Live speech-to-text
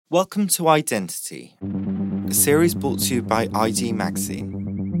Welcome to Identity, a series brought to you by ID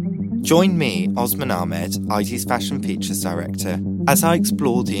Magazine. Join me, Osman Ahmed, ID's Fashion Features Director, as I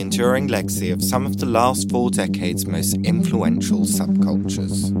explore the enduring legacy of some of the last 4 decades' most influential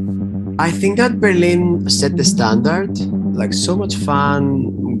subcultures. I think that Berlin set the standard, like so much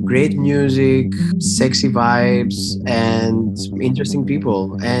fun, great music, sexy vibes, and interesting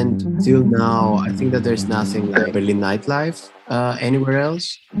people. And till now, I think that there's nothing like Berlin nightlife anywhere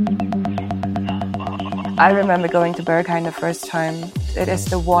else. I remember going to Berghain the first time. It is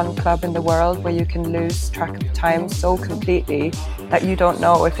the one club in the world where you can lose track of time so completely that you don't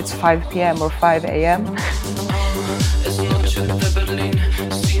know if it's 5 p.m. or 5 a.m.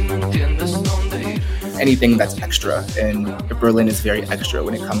 Anything that's extra, and Berlin is very extra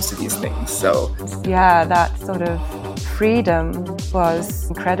when it comes to these things. So yeah, that sort of freedom was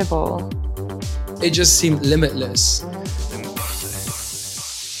incredible. It just seemed limitless.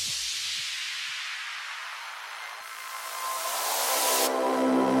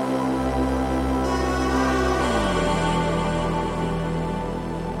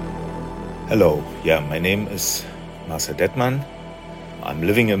 Hello, my name is Marcel Dettmann. I'm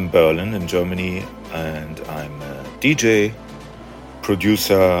living in Berlin, in Germany, and I'm a DJ,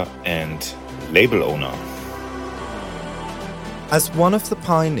 producer, and label owner. As one of the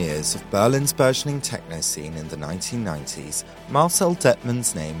pioneers of Berlin's burgeoning techno scene in the 1990s, Marcel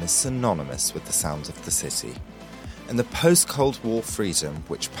Dettmann's name is synonymous with the sound of the city. In the post-Cold War freedom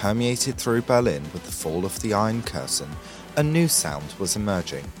which permeated through Berlin with the fall of the Iron Curtain, a new sound was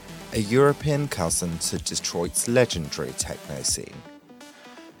emerging, a European cousin to Detroit's legendary techno scene.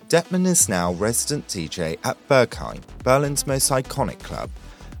 Dettmann is now resident DJ at Berghain, Berlin's most iconic club,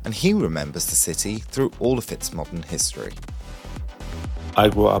 and he remembers the city through all of its modern history. I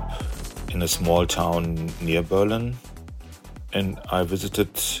grew up in a small town near Berlin, and I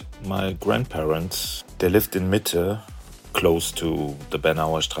visited my grandparents. They lived in Mitte, close to the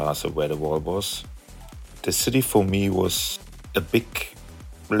Bernauer Straße where the wall was. The city for me was a big,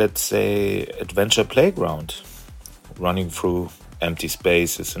 let's say, adventure playground, running through empty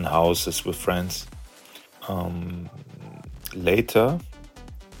spaces and houses with friends. Later,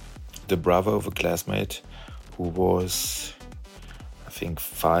 the brother of a classmate who was, I think,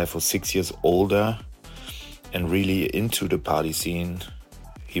 5 or 6 years older and really into the party scene,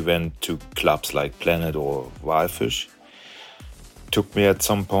 he went to clubs like Planet or Walfish, took me at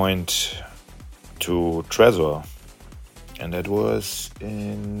some point to Tresor, and that was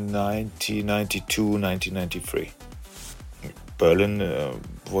in 1992, 1993. Berlin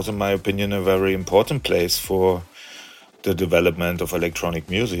was, in my opinion, a very important place for the development of electronic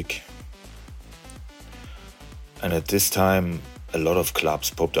music. And at this time, a lot of clubs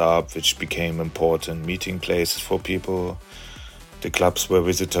popped up, which became important meeting places for people. The clubs where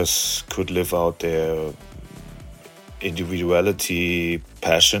visitors could live out their individuality,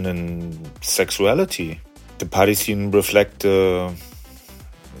 passion, and sexuality. The party scene reflects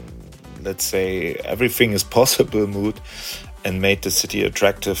let's say, everything is possible mood, and made the city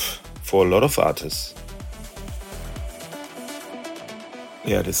attractive for a lot of artists.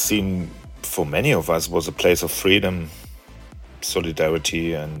 The scene for many of us was a place of freedom,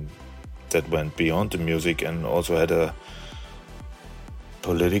 solidarity, and that went beyond the music and also had a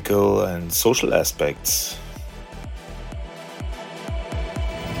political and social aspects.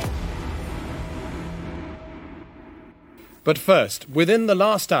 But first, within the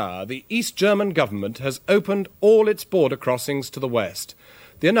last hour, the East German government has opened all its border crossings to the west.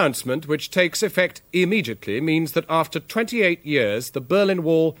 The announcement, which takes effect immediately, means that after 28 years, the Berlin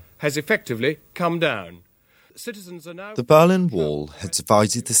Wall has effectively come down. Citizens are now... The Berlin Wall had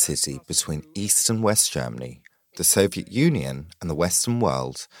divided the city between East and West Germany, the Soviet Union and the Western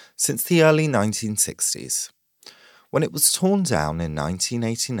world since the early 1960s. When it was torn down in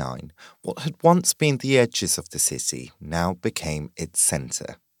 1989, what had once been the edges of the city now became its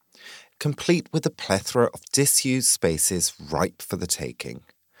centre, complete with a plethora of disused spaces ripe for the taking.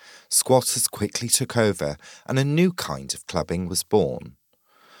 Squatters quickly took over, and a new kind of clubbing was born.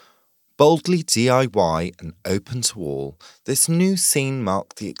 Boldly DIY and open to all, this new scene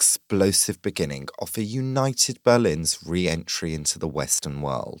marked the explosive beginning of a united Berlin's re-entry into the Western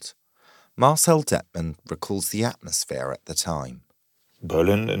world. Marcel Dettmann recalls the atmosphere at the time.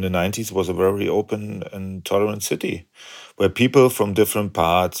 Berlin in the 90s was a very open and tolerant city, where people from different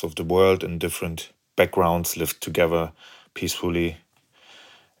parts of the world and different backgrounds lived together peacefully.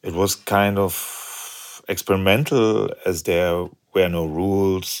 It was kind of experimental, as there were no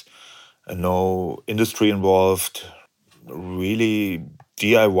rules and no industry involved. Really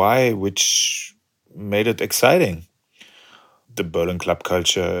DIY, which made it exciting. the Berlin club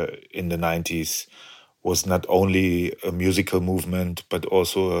culture in the 90s was not only a musical movement, but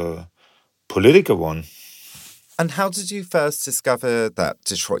also a political one. And how did you first discover that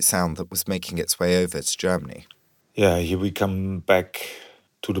Detroit sound that was making its way over to Germany? Yeah, here we come back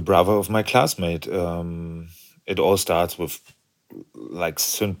to the brother of my classmate. It all starts with like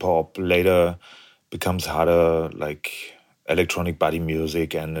synth pop, later becomes harder, like electronic body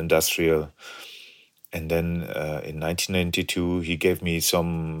music and industrial. And then in 1992, he gave me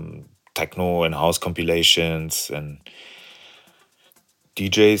some techno and house compilations, and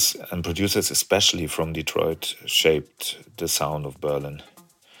DJs and producers, especially from Detroit, shaped the sound of Berlin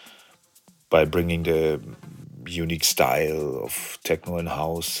by bringing the unique style of techno and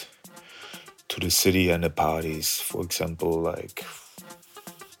house to the city and the parties. For example, like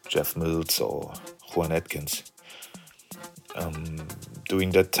Jeff Mills or Juan Atkins.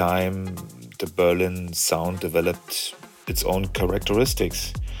 During that time, the Berlin sound developed its own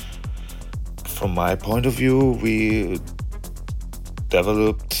characteristics. From my point of view, we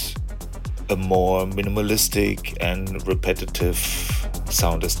developed a more minimalistic and repetitive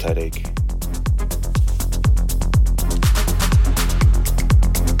sound aesthetic.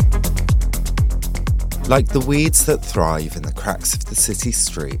 Like the weeds that thrive in the cracks of the city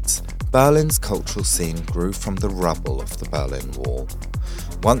streets, Berlin's cultural scene grew from the rubble of the Berlin Wall.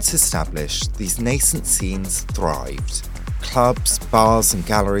 Once established, these nascent scenes thrived. Clubs, bars and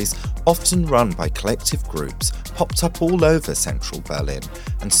galleries, often run by collective groups, popped up all over central Berlin,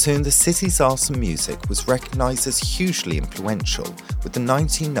 and soon the city's art and music was recognised as hugely influential, with the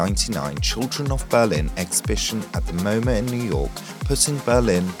 1999 Children of Berlin exhibition at the MoMA in New York putting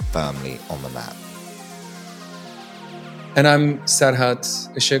Berlin firmly on the map. And I'm Serhat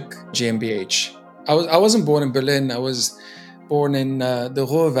Işık, GmbH. I wasn't born in Berlin. I was born in the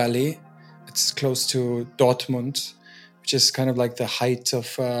Ruhr Valley. It's close to Dortmund, which is kind of like the height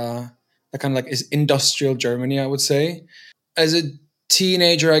of kind of like is industrial Germany, I would say. As a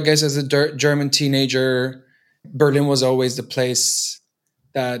teenager, I guess, as a German teenager, Berlin was always the place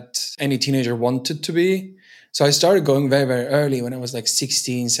that any teenager wanted to be. So I started going very, very early when I was like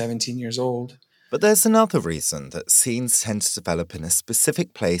 16, 17 years old. But there's another reason that scenes tend to develop in a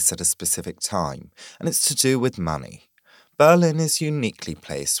specific place at a specific time, and it's to do with money. Berlin is uniquely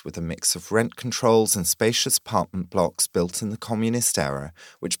placed with a mix of rent controls and spacious apartment blocks built in the communist era,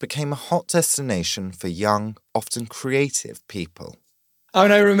 which became a hot destination for young, often creative people. I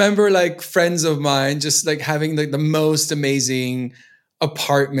mean, I remember like friends of mine just like having like the most amazing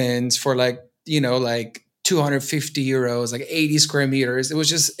apartments for like 250 euros, like 80 square meters.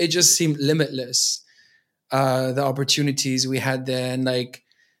 It just seemed limitless. The opportunities we had there, and like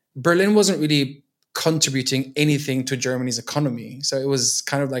Berlin wasn't really contributing anything to Germany's economy. So it was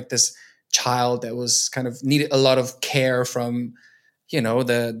kind of like this child that was kind of needed a lot of care from,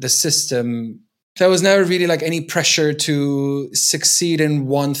 the system. There was never really like any pressure to succeed in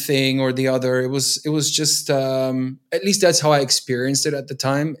one thing or the other. It was just at least that's how I experienced it at the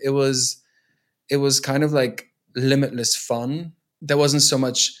time. It was kind of like limitless fun. There wasn't so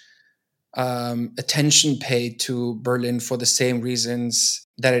much attention paid to Berlin for the same reasons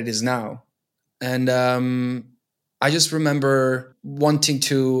that it is now. And I just remember wanting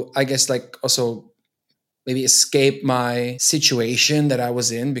to, I guess, like also maybe escape my situation that I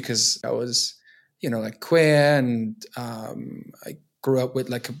was in, because I was, like queer, and I grew up with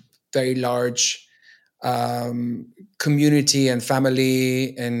like a very large community and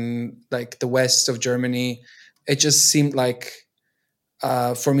family in like the west of Germany. It just seemed like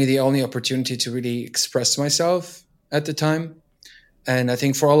for me the only opportunity to really express myself at the time. And I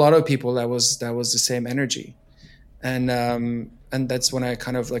think for a lot of people that was the same energy. And that's when I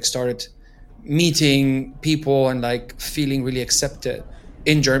kind of like started meeting people and like feeling really accepted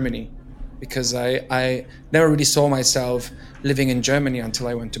in Germany, because I never really saw myself living in Germany until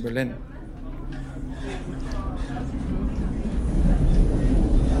I went to Berlin.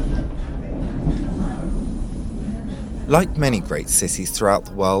 Like many great cities throughout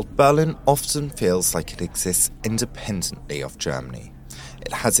the world, Berlin often feels like it exists independently of Germany.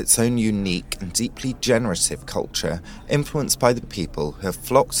 It has its own unique and deeply generative culture, influenced by the people who have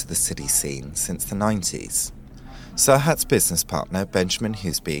flocked to the city scene since the 90s. Serhat's business partner, Benjamin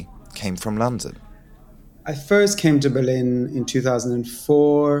Husby, came from London. I first came to Berlin in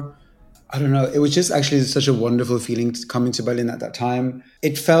 2004. I don't know, it was just actually such a wonderful feeling coming to Berlin at that time.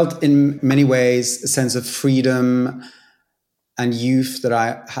 It felt in many ways a sense of freedom and youth that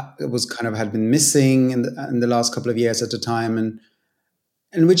I had been missing in the last couple of years at the time,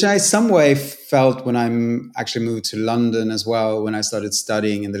 and which I some way felt when I actually moved to London as well, when I started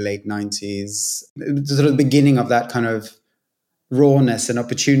studying in the late 90s. It was sort of the beginning of that kind of rawness and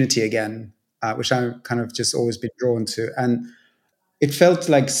opportunity again, which I've kind of just always been drawn to. And it felt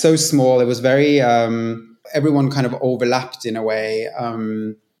like so small. It was very, everyone kind of overlapped in a way.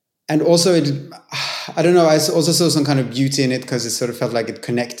 And also I don't know, I also saw some kind of beauty in it because it sort of felt like it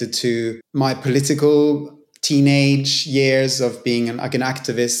connected to my political teenage years of being like an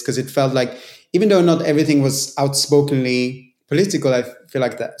activist, because it felt like, even though not everything was outspokenly political, I feel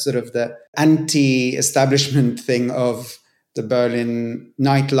like that sort of the anti-establishment thing of the Berlin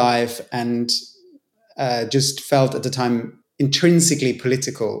nightlife and just felt at the time intrinsically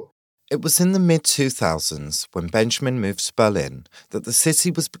political. It was in the mid-2000s, when Benjamin moved to Berlin, that the city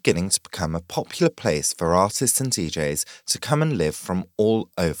was beginning to become a popular place for artists and DJs to come and live from all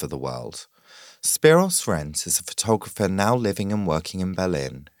over the world. Spiros Rent is a photographer now living and working in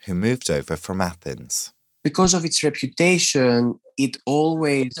Berlin who moved over from Athens. Because of its reputation, it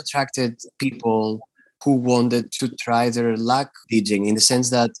always attracted people who wanted to try their luck DJing, in the sense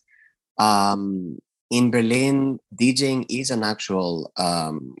that in Berlin, DJing is an actual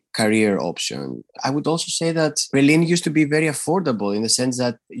career option. I would also say that Berlin used to be very affordable, in the sense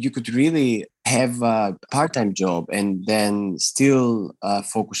that you could really have a part-time job and then still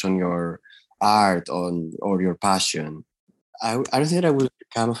focus on your art or your passion. I don't think I would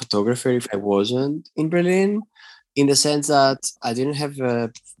become a photographer if I wasn't in Berlin, in the sense that I didn't have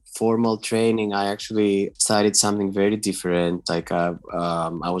a formal training. I actually studied something very different. Like I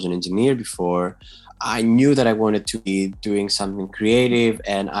was an engineer before. I knew that I wanted to be doing something creative,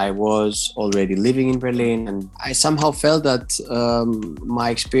 and I was already living in Berlin. And I somehow felt that my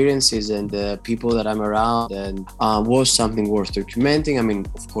experiences and the people that I'm around and was something worth documenting. I mean,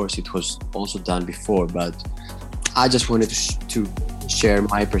 of course, it was also done before, but I just wanted to share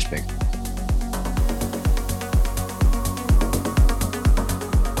my perspective.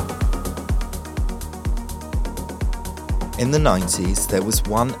 In the 90s, there was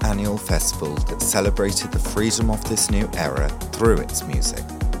one annual festival that celebrated the freedom of this new era through its music,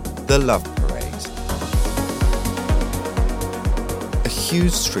 the Love Parade. A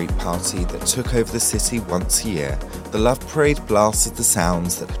huge street party that took over the city once a year, the Love Parade blasted the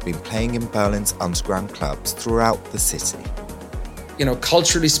sounds that had been playing in Berlin's underground clubs throughout the city. You know,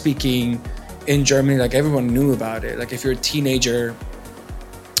 culturally speaking, in Germany, like, everyone knew about it. Like, if you're a teenager,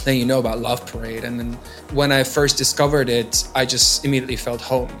 then you know about Love Parade. And then when I first discovered it, I just immediately felt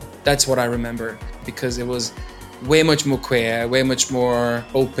home. That's what I remember, because it was way much more queer, way much more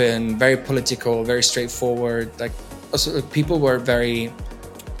open, very political, very straightforward. Like, also, people were very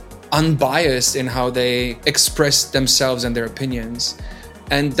unbiased in how they expressed themselves and their opinions.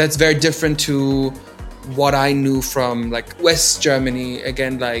 And that's very different to what I knew from like West Germany,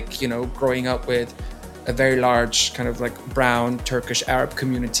 again, like, you know, growing up with a very large kind of like brown Turkish Arab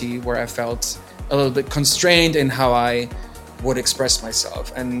community, where I felt a little bit constrained in how I would express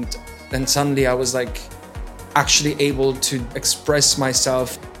myself. And then suddenly I was like actually able to express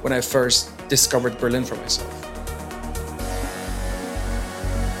myself when I first discovered Berlin for myself.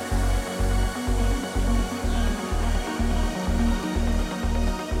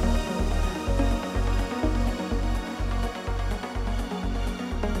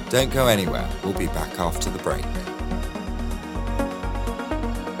 Don't go anywhere, we'll be back after the break.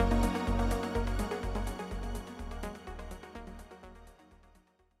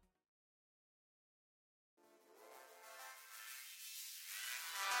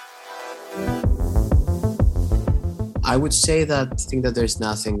 I would say that I think that there's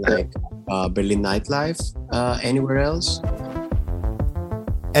nothing like Berlin nightlife anywhere else.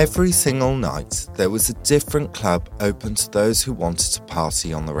 Every single night, there was a different club open to those who wanted to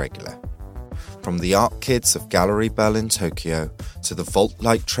party on the regular. From the art kids of Gallery Berlin Tokyo, to the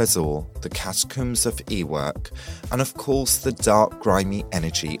vault-like Tresor, the catacombs of E-Work, and of course the dark, grimy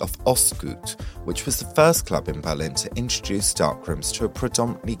energy of Ostgut, which was the first club in Berlin to introduce darkrooms to a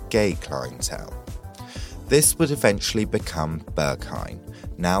predominantly gay clientele. This would eventually become Berghain,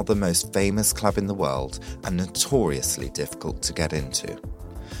 now the most famous club in the world and notoriously difficult to get into.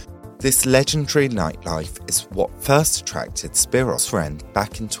 This legendary nightlife is what first attracted Spiros Rent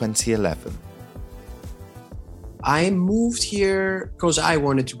back in 2011. I moved here because I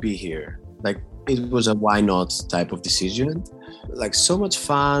wanted to be here. Like, it was a why not type of decision. Like, so much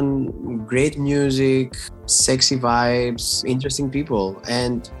fun, great music, sexy vibes, interesting people.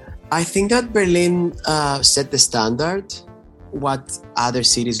 And I think that Berlin set the standard, what other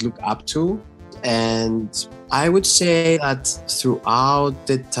cities look up to. And I would say that throughout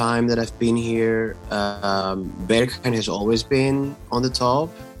the time that I've been here, Berghain has always been on the top.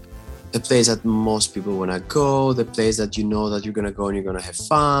 the place that most people want to go, the place that you know that you're going to go and you're going to have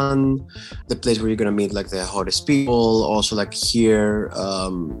fun, the place where you're going to meet like the hottest people, also like hear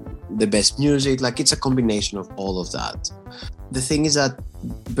the best music. Like it's a combination of all of that. The thing is that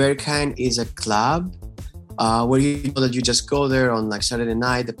Berghain is a club where you know that you just go there on like Saturday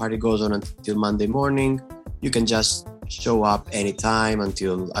night, the party goes on until Monday morning. You can just show up anytime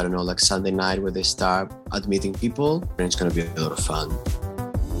until, I don't know, like Sunday night where they start admitting people, and it's going to be a lot of fun.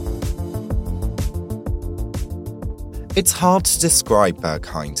 It's hard to describe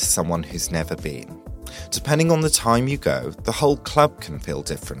Berghain to someone who's never been. Depending on the time you go, the whole club can feel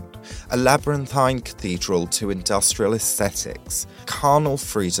different. A labyrinthine cathedral to industrial aesthetics, carnal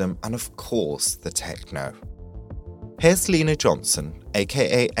freedom, and of course, the techno. Here's Lena Johnson,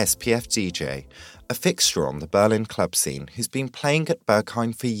 aka SPF DJ, a fixture on the Berlin club scene who's been playing at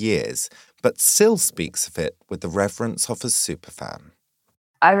Berghain for years, but still speaks of it with the reverence of a superfan.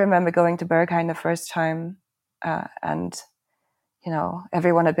 I remember going to Berghain the first time, and you know,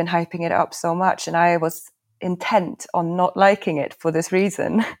 everyone had been hyping it up so much, and I was intent on not liking it for this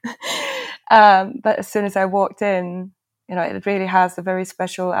reason. But as soon as I walked in, you know, it really has a very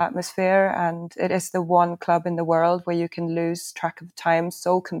special atmosphere, and it is the one club in the world where you can lose track of time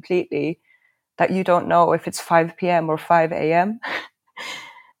so completely that you don't know if it's 5 p.m. or 5 a.m.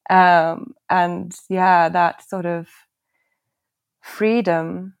 And yeah, that sort of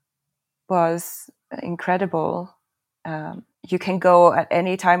freedom was incredible. You can go at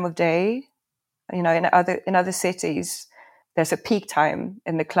any time of day. You know, in other cities, there's a peak time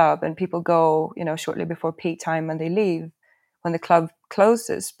in the club, and people go, you know, shortly before peak time, and they leave when the club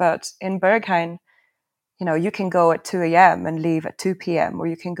closes. But in Berghain, you know, you can go at 2 a.m. and leave at 2 p.m., or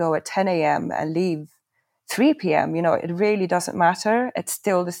you can go at 10 a.m. and leave 3 p.m. You know, it really doesn't matter. It's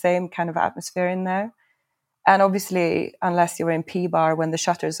still the same kind of atmosphere in there. And obviously, unless you're in P Bar when the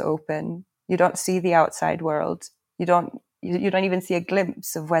shutters open, you don't see the outside world. You don't even see a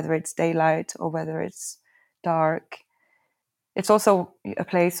glimpse of whether it's daylight or whether it's dark. It's also a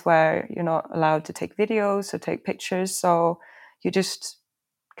place where you're not allowed to take videos or take pictures, so you just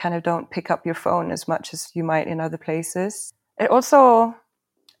kind of don't pick up your phone as much as you might in other places. It also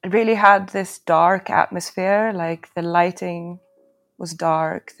really had this dark atmosphere, like the lighting was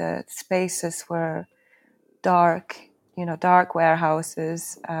dark, the spaces were dark, you know, dark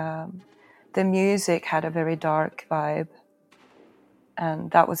warehouses. The music had a very dark vibe.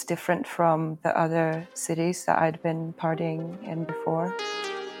 And that was different from the other cities that I'd been partying in before.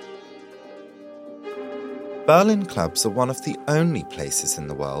 Berlin clubs are one of the only places in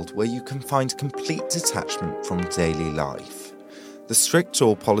the world where you can find complete detachment from daily life. The strict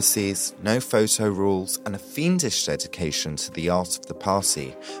door policies, no photo rules, and a fiendish dedication to the art of the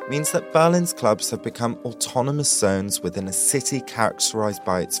party means that Berlin's clubs have become autonomous zones within a city characterised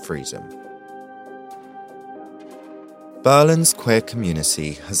by its freedom. Berlin's queer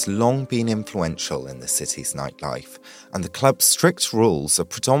community has long been influential in the city's nightlife, and the club's strict rules are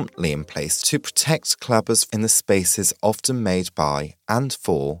predominantly in place to protect clubbers in the spaces often made by and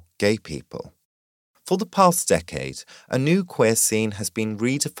for gay people. For the past decade, a new queer scene has been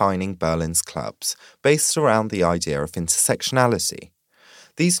redefining Berlin's clubs, based around the idea of intersectionality.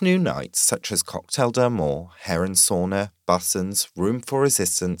 These new nights, such as Cocktail d'Amour, Heron Sauna, Bussens, Room for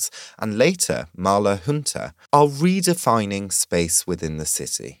Resistance, and later Maler Hunter, are redefining space within the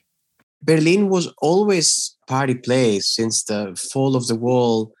city. Berlin was always a party place since the fall of the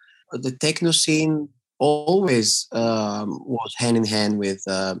wall. The techno scene always was hand in hand with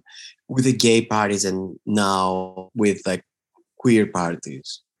the gay parties, and now with like queer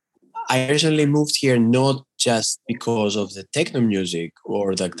parties. I originally moved here not just because of the techno music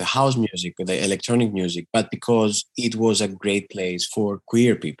or like the house music or the electronic music, but because it was a great place for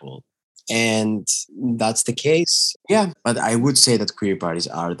queer people. And that's the case. Yeah, but I would say that queer parties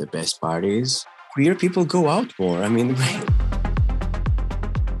are the best parties. Queer people go out more. I mean,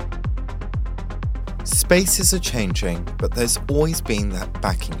 Spaces are changing, but there's always been that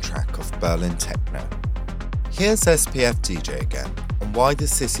backing track of Berlin techno. Here's SPF DJ again on why the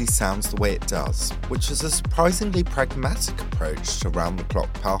city sounds the way it does, which is a surprisingly pragmatic approach to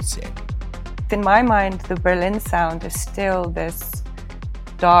round-the-clock partying. In my mind, the Berlin sound is still this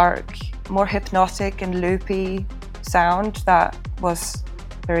dark, more hypnotic and loopy sound that was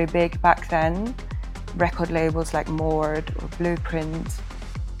very big back then. Record labels like Mord or Blueprint,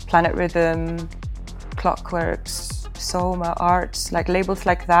 Planet Rhythm, Clockworks, Soma, Arts, like labels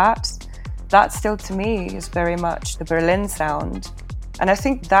like that. That still to me is very much the Berlin sound. And I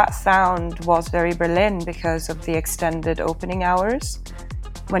think that sound was very Berlin because of the extended opening hours.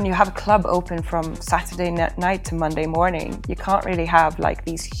 when you have a club open from Saturday night to Monday morning, you can't really have like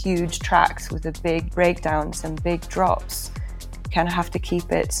these huge tracks with the big breakdowns and big drops. You kind of have to keep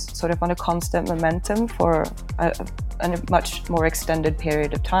it sort of on a constant momentum for a much more extended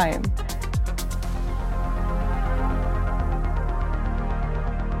period of time.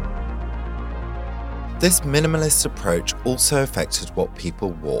 This minimalist approach also affected what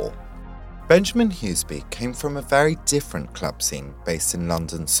people wore. Benjamin Huseby came from a very different club scene based in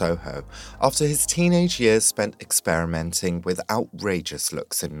London Soho after his teenage years spent experimenting with outrageous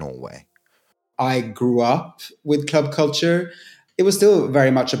looks in Norway. I grew up with club culture. It was still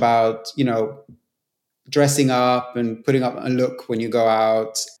very much about, dressing up and putting up a look when you go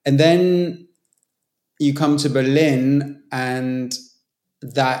out. And then you come to Berlin and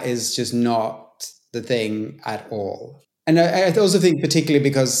that is just not the thing at all. And I also think particularly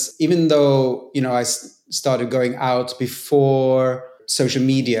because even though, I started going out before social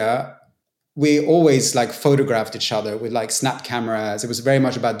media, we always like photographed each other with like snap cameras. It was very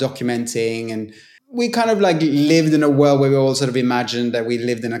much about documenting, and we kind of like lived in a world where we all sort of imagined that we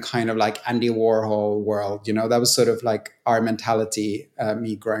lived in a kind of like Andy Warhol world. That was sort of like our mentality,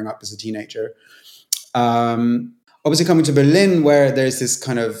 me growing up as a teenager. Obviously coming to Berlin, where there's this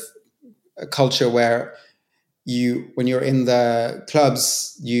kind of a culture where when you're in the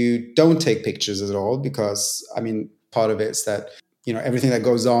clubs, you don't take pictures at all because, part of it is that, everything that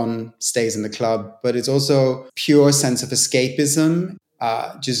goes on stays in the club, but it's also pure sense of escapism.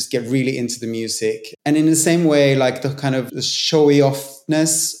 Just get really into the music. And in the same way, like the kind of the showy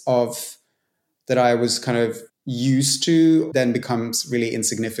offness of that I was kind of used to then becomes really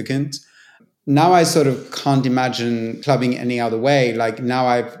insignificant. Now I sort of can't imagine clubbing any other way. Like now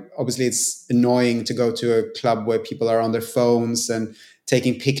obviously it's annoying to go to a club where people are on their phones and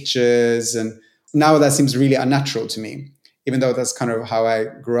taking pictures. And now that seems really unnatural to me, even though that's kind of how I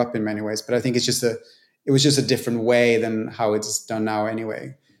grew up in many ways. But I think it was just a different way than how it's done now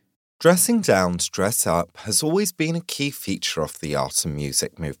anyway. Dressing down to dress up has always been a key feature of the art and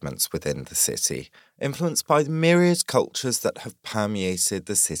music movements within the city, influenced by the myriad cultures that have permeated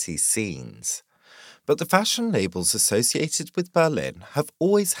the city's scenes. But the fashion labels associated with Berlin have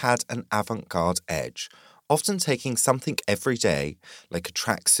always had an avant-garde edge, often taking something everyday, like a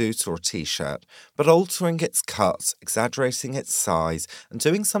tracksuit or a t-shirt, but altering its cut, exaggerating its size, and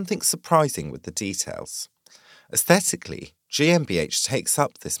doing something surprising with the details. Aesthetically, GmbH takes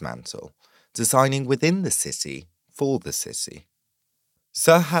up this mantle, designing within the city for the city.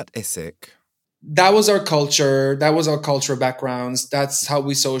 Serhat Isik. That was our culture. That was our cultural backgrounds. That's how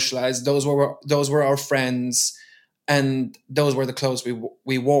we socialized. Those were our friends, and those were the clothes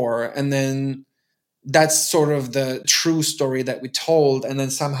we wore. And then that's sort of the true story that we told. And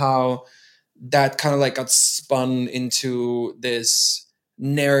then somehow that kind of like got spun into this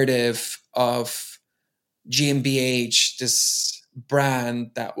narrative of GmbH, this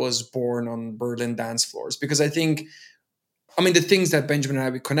brand that was born on Berlin dance floors. Because I think, the things that Benjamin and I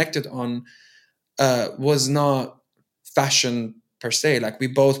we connected on was not fashion per se. Like we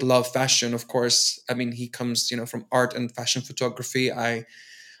both love fashion, of course. He comes, from art and fashion photography. I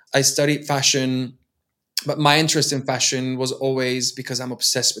studied fashion, but my interest in fashion was always because I'm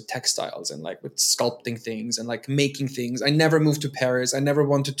obsessed with textiles and like with sculpting things and like making things. I never moved to Paris. I never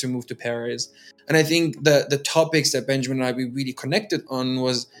wanted to move to Paris. And I think the topics that Benjamin and I we really connected on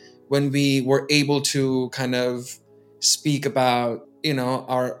was when we were able to kind of speak about,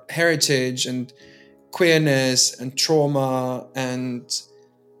 our heritage and queerness and trauma and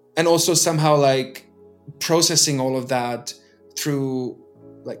also somehow like processing all of that through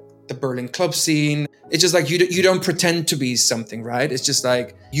like the Berlin club scene. It's just like you don't pretend to be something, right? It's just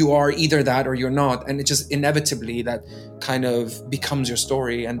like you are either that or you're not, and it just inevitably that kind of becomes your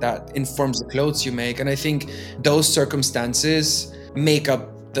story, and that informs the clothes you make. And I think those circumstances make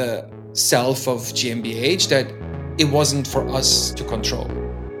up the self of GmbH that it wasn't for us to control.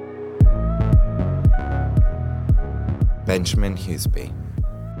 Benjamin Huseby.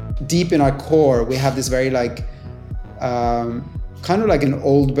 Deep in our core, we have this very like kind of like an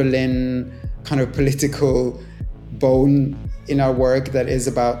old Berlin kind of political bone in our work that is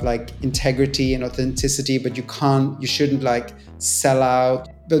about like integrity and authenticity, but you shouldn't like sell out.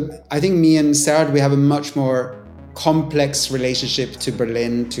 But I think me and Serhat, we have a much more complex relationship to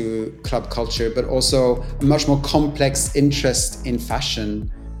Berlin, to club culture, but also a much more complex interest in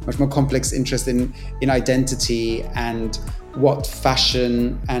fashion, much more complex interest in identity and what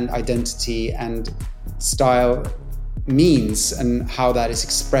fashion and identity and style means and how that is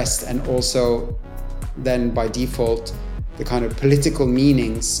expressed, and also then by default the kind of political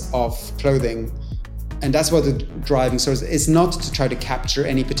meanings of clothing. And that's what the driving source is. Not to try to capture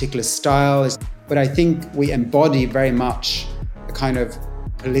any particular style, but I think we embody very much a kind of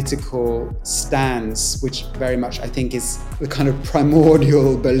political stance, which very much I think is the kind of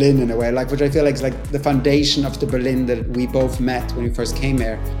primordial Berlin in a way, like which I feel like is like the foundation of the Berlin that we both met when we first came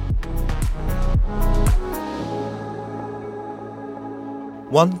here.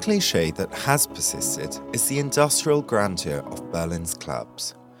 One cliché that has persisted is the industrial grandeur of Berlin's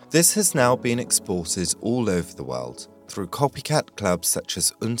clubs. This has now been exported all over the world through copycat clubs such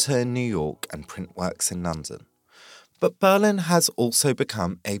as Unter in New York and Printworks in London. But Berlin has also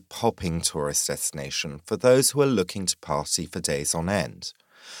become a popping tourist destination for those who are looking to party for days on end.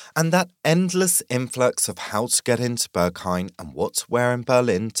 And that endless influx of how to get into Berghain and what to wear in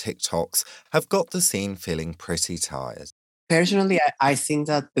Berlin TikToks have got the scene feeling pretty tired. Personally, I think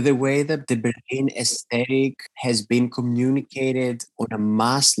that the way that the Berlin aesthetic has been communicated on a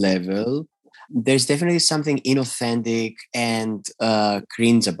mass level, there's definitely something inauthentic and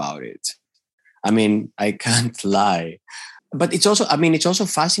cringe about it. I mean, I can't lie. But it's also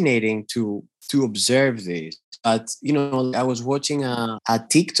fascinating to observe this. But, I was watching a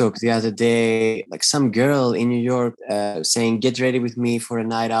TikTok the other day, like some girl in New York saying, get ready with me for a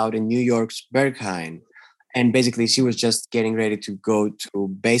night out in New York's Berghain. And basically, she was just getting ready to go to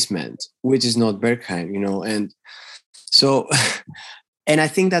basement, which is not Berghain, And so, and I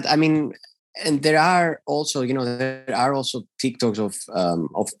think that, and there are also TikToks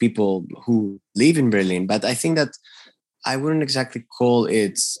of people who live in Berlin, but I think that I wouldn't exactly call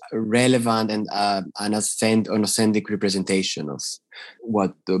it relevant and an authentic representation of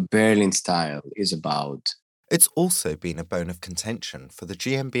what the Berlin style is about. It's also been a bone of contention for the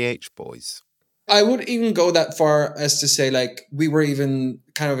GmbH boys. I would even go that far as to say, like, we were even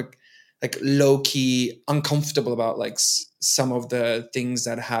kind of like low-key uncomfortable about like some of the things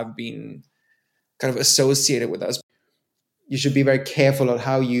that have been kind of associated with us. You should be very careful of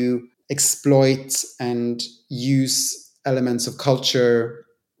how you exploit and use elements of culture.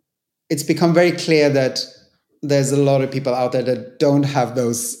 It's become very clear that there's a lot of people out there that don't have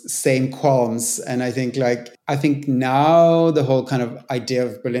those same qualms. And I think now the whole kind of idea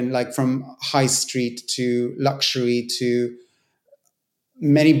of Berlin, like from high street to luxury to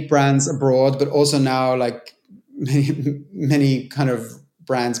many brands abroad, but also now like many kind of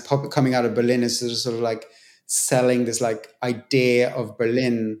brands coming out of Berlin is sort of like selling this like idea of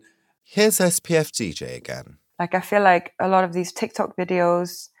Berlin. Here's SPF DJ again. Like, I feel like a lot of these TikTok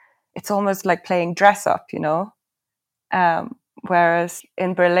videos, it's almost like playing dress up, whereas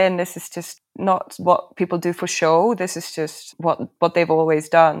in Berlin, this is just not what people do for show. This is just what they've always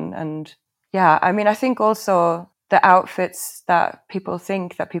done. And yeah, I think also the outfits that people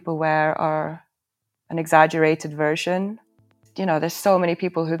think that people wear are an exaggerated version. There's so many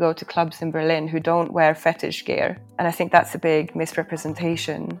people who go to clubs in Berlin who don't wear fetish gear. And I think that's a big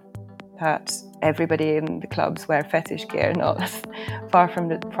misrepresentation, that everybody in the clubs wear fetish gear. No, that's far from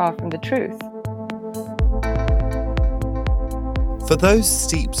the truth. For those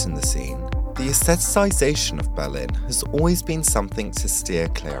steeped in the scene, the aestheticization of Berlin has always been something to steer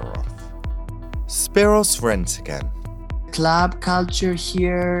clear of. Spiros Rent again. Club culture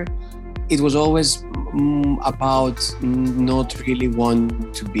here, it was always about not really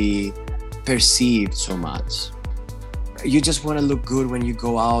wanting to be perceived so much. You just want to look good when you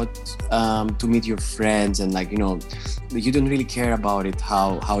go out to meet your friends, and you don't really care about it,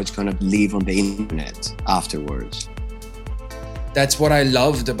 how it's going to live on the internet afterwards. That's what I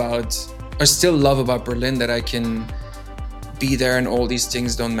still love about Berlin, that I can be there and all these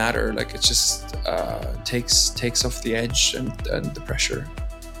things don't matter. Like, it just takes off the edge and the pressure.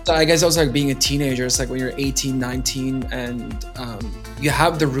 So I guess also like being a teenager, it's like when you're 18, 19 and you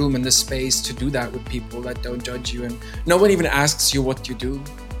have the room and the space to do that with people that don't judge you, and no one even asks you what you do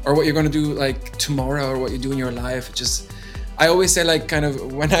or what you're going to do like tomorrow or what you do in your life. I always say, like, kind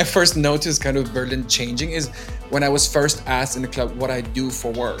of when I first noticed kind of Berlin changing is when I was first asked in the club what I do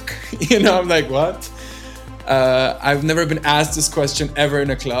for work. I'm like, what? I've never been asked this question ever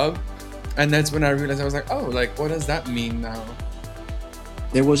in a club. And that's when I realized, I was like, oh, like, what does that mean now?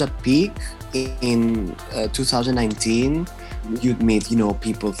 There was a peak in 2019. You'd meet,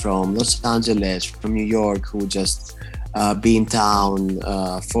 people from Los Angeles, from New York, who just be in town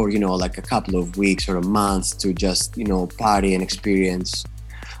for, like a couple of weeks or a month to just, party and experience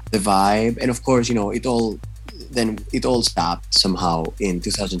the vibe. And of course, it all stopped somehow in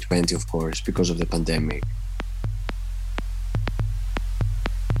 2020, of course, because of the pandemic.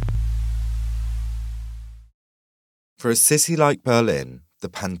 For a city like Berlin, the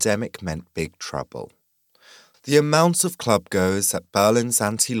pandemic meant big trouble. The amount of clubgoers at Berlin's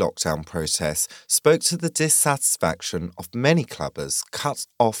anti-lockdown protests spoke to the dissatisfaction of many clubbers cut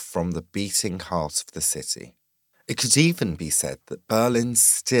off from the beating heart of the city. It could even be said that Berlin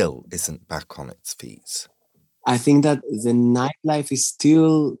still isn't back on its feet. I think that the nightlife is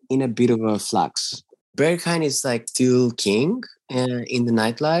still in a bit of a flux. Berghain is like still king in the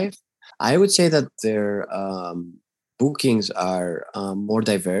nightlife. I would say that their bookings are more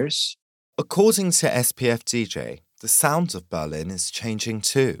diverse. According to SPF DJ, the sound of Berlin is changing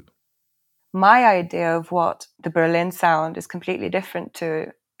too. My idea of what the Berlin sound is completely different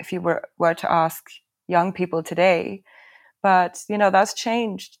to if you were to ask young people today. But, that's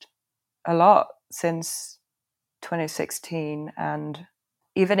changed a lot since 2016. And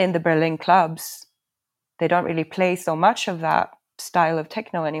even in the Berlin clubs, they don't really play so much of that style of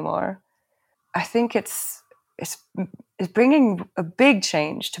techno anymore. I think it's bringing a big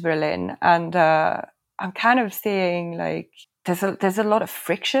change to Berlin. And I'm kind of seeing like there's a lot of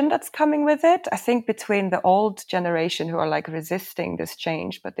friction that's coming with it. I think between the old generation who are like resisting this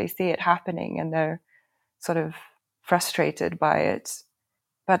change, but they see it happening and they're sort of frustrated by it.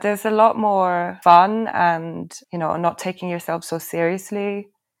 But there's a lot more fun and, not taking yourself so seriously.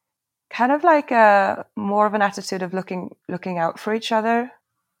 Kind of like more of an attitude of looking out for each other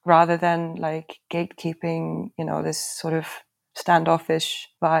rather than like gatekeeping, this sort of standoffish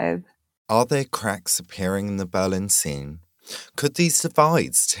vibe. Are there cracks appearing in the Berlin scene? Could these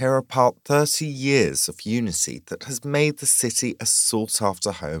divides tear apart 30 years of unity that has made the city a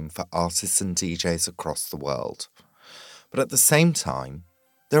sought-after home for artists and DJs across the world? But at the same time,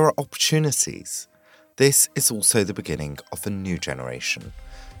 there are opportunities. This is also the beginning of a new generation.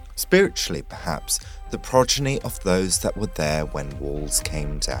 Spiritually, perhaps, the progeny of those that were there when walls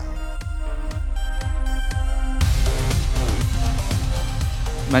came down.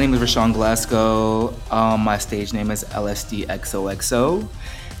 My name is Rashawn Glasgow. My stage name is LSDXOXO.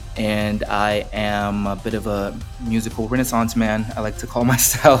 And I am a bit of a musical renaissance man, I like to call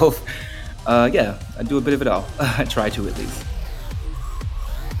myself. I do a bit of it all. I try to, at least.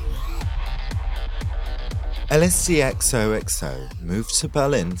 LSDXOXO moved to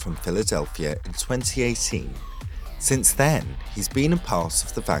Berlin from Philadelphia in 2018. Since then, he's been a part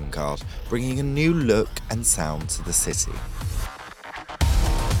of the vanguard, bringing a new look and sound to the city.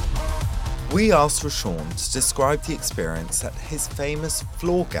 We asked Rashawn to describe the experience at his famous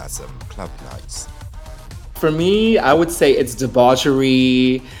Floorgasm club nights. For me, I would say it's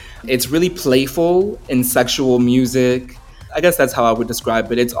debauchery. It's really playful and sexual music. I guess that's how I would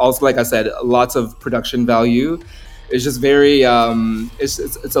describe it. It's also, like I said, lots of production value. It's just very,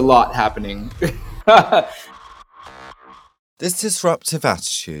 it's a lot happening. This disruptive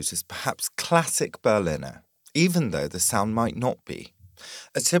attitude is perhaps classic Berliner, even though the sound might not be.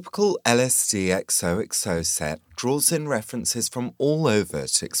 A typical LSDXOXO set draws in references from all over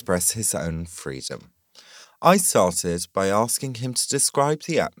to express his own freedom. I started by asking him to describe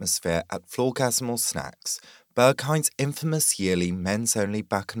the atmosphere at Floorgasm or Snacks, Berghein's infamous yearly men's-only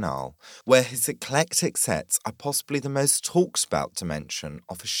bacchanal, where his eclectic sets are possibly the most talked-about dimension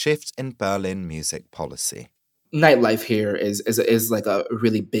of a shift in Berlin music policy. Nightlife here is like a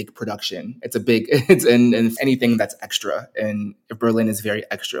really big production. It's and anything that's extra. And Berlin is very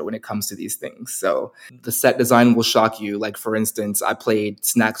extra when it comes to these things. So the set design will shock you. Like, for instance, I played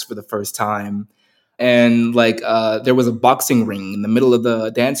Snacks for the first time. And there was a boxing ring in the middle of the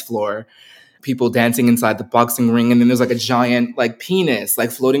dance floor. People dancing inside the boxing ring. And then there's like a giant like penis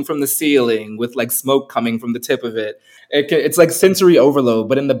like floating from the ceiling with like smoke coming from the tip of it. It's like sensory overload,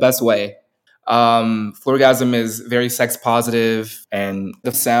 but in the best way. Floorgasm is very sex positive, and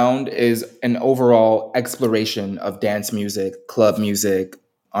the sound is an overall exploration of dance music, club music,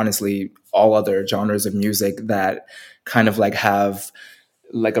 honestly, all other genres of music that kind of like have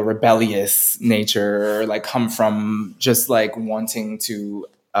like a rebellious nature, or like come from just like wanting to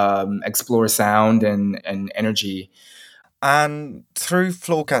explore sound and energy. And through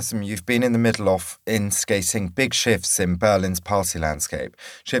Floorgasm, you've been in the middle of instigating big shifts in Berlin's party landscape.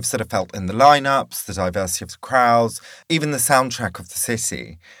 Shifts that are felt in the lineups, the diversity of the crowds, even the soundtrack of the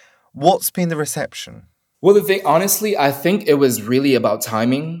city. What's been the reception? Well, honestly, I think it was really about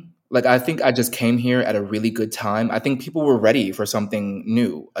timing. Like, I think I just came here at a really good time. I think people were ready for something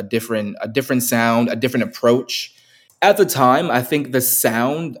new, a different sound, a different approach. At the time, I think the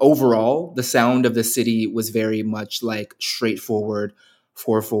sound overall, the sound of the city was very much like straightforward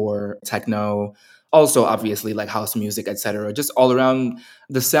 4/4 techno. Also, obviously, like house music, etc. Just all around,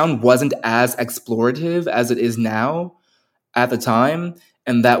 the sound wasn't as explorative as it is now at the time.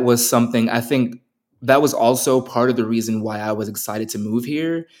 And that was something, I think that was also part of the reason why I was excited to move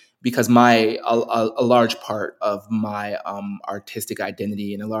here, because a large part of my artistic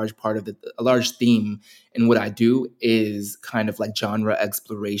identity and a large theme in what I do is kind of like genre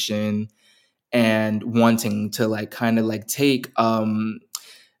exploration and wanting to like kind of like take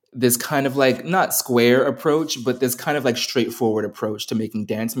this kind of like not square approach, but this kind of like straightforward approach to making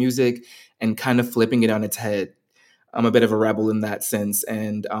dance music and kind of flipping it on its head. I'm a bit of a rebel in that sense,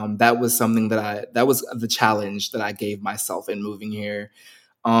 and that was something that was the challenge that I gave myself in moving here.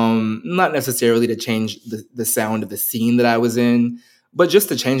 Not necessarily to change the sound of the scene that I was in, but just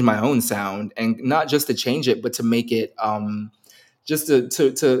to change my own sound, and not just to change it, but to make it just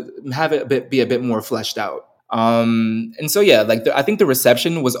to have it be a bit more fleshed out. And so yeah, like I think the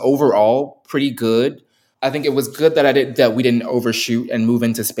reception was overall pretty good. I think it was good that we didn't overshoot and move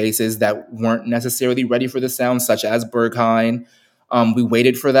into spaces that weren't necessarily ready for the sound, such as Berghain. We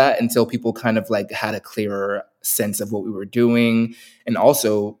waited for that until people kind of like had a clearer sense of what we were doing, and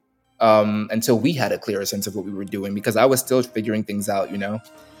also until we had a clearer sense of what we were doing, because I was still figuring things out. You know,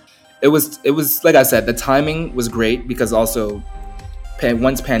 it was like I said, the timing was great because also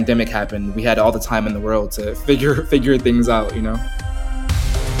once pandemic happened, we had all the time in the world to figure things out. You know.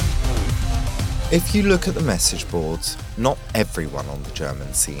 If you look at the message boards, not everyone on the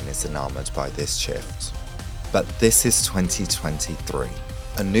German scene is enamoured by this shift. But this is 2023.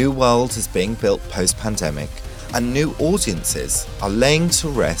 A new world is being built post-pandemic, and new audiences are laying to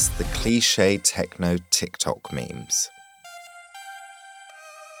rest the cliché techno TikTok memes.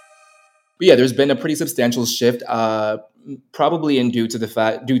 But yeah, there's been a pretty substantial shift, probably due to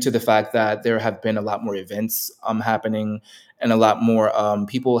the fact that there have been a lot more events happening, and a lot more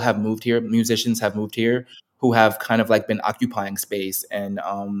people have moved here. Musicians have moved here who have kind of like been occupying space and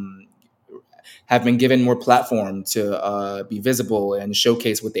have been given more platform to be visible and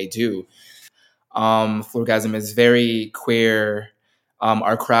showcase what they do. Florgasm is very queer.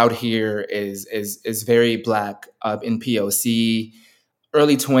 Our crowd here is very Black, in POC,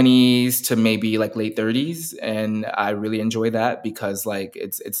 early 20s to maybe like late 30s, and I really enjoy that because like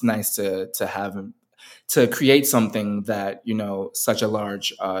it's nice to create something that, you know, such a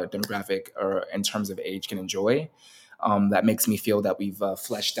large demographic or in terms of age can enjoy. That makes me feel that we've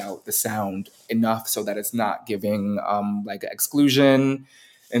fleshed out the sound enough so that it's not giving like exclusion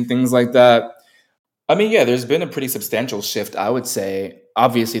and things like that. I mean, yeah, there's been a pretty substantial shift, I would say.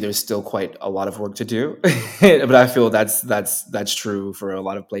 Obviously, there's still quite a lot of work to do, but I feel that's true for a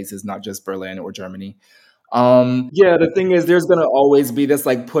lot of places, not just Berlin or Germany. Yeah, the thing is, there's gonna always be this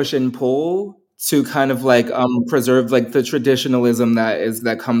like push and pull to kind of like preserve like the traditionalism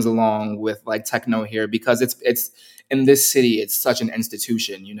that comes along with like techno here, because it's in this city, it's such an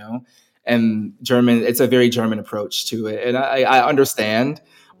institution, you know, and it's a very German approach to it, and I understand,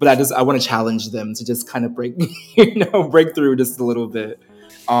 but I want to challenge them to just kind of break break through just a little bit.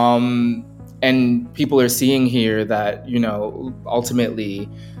 And people are seeing here that, you know, ultimately,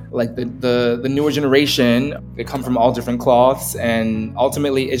 like the newer generation, they come from all different cloths, and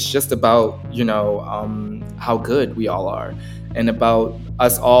ultimately it's just about, you know, how good we all are, and about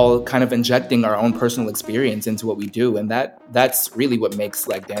us all kind of injecting our own personal experience into what we do, and that's really what makes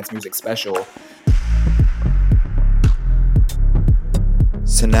like dance music special.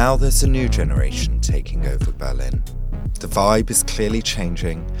 So now there's a new generation taking over Berlin. The vibe is clearly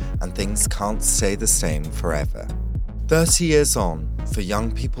changing, and things can't stay the same forever. 30 years on, for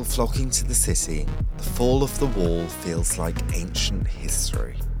young people flocking to the city, the fall of the wall feels like ancient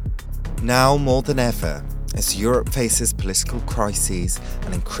history. Now more than ever, as Europe faces political crises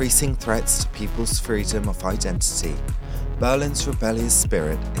and increasing threats to people's freedom of identity, Berlin's rebellious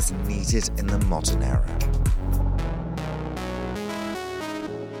spirit is needed in the modern era.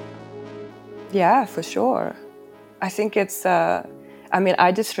 Yeah, for sure. I think it's, I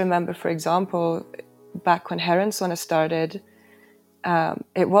just remember, for example, back when Herrensonne started,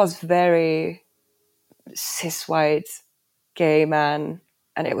 it was very cis-white, gay man,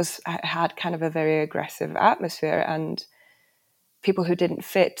 and it had kind of a very aggressive atmosphere, and people who didn't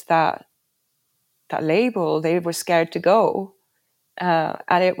fit that label, they were scared to go.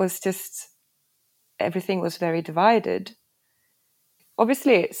 And it was just, everything was very divided.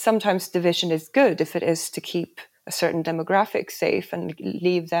 Obviously, sometimes division is good if it is to keep a certain demographic safe and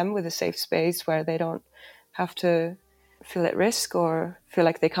leave them with a safe space where they don't have to feel at risk or feel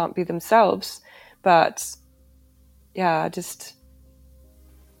like they can't be themselves. But yeah, I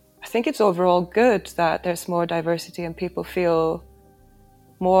think it's overall good that there's more diversity and people feel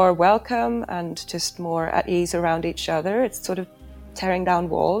more welcome and just more at ease around each other. It's sort of tearing down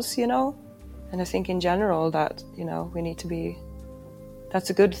walls, you know? And I think in general that, you know, we need to be, that's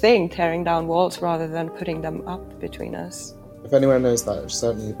a good thing, tearing down walls rather than putting them up between us. If anyone knows that, it's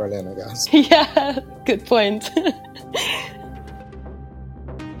certainly Berlin, I guess. Yeah, good point.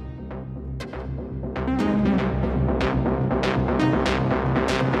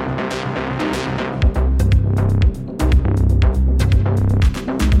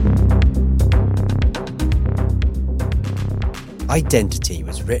 Identity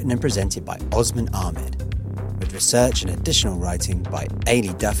was written and presented by Osman Ahmed, with research and additional writing by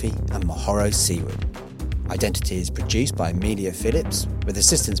Ailey Duffy and Mahoro Seaward. Identity is produced by Amelia Phillips, with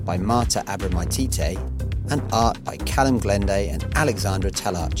assistance by Marta Abramaitite, and art by Callum Glenday and Alexandra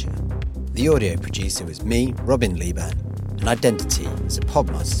Talarcher. The audio producer was me, Robin Liebern, and Identity is a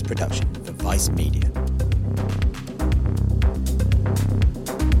Podmasters production for Vice Media.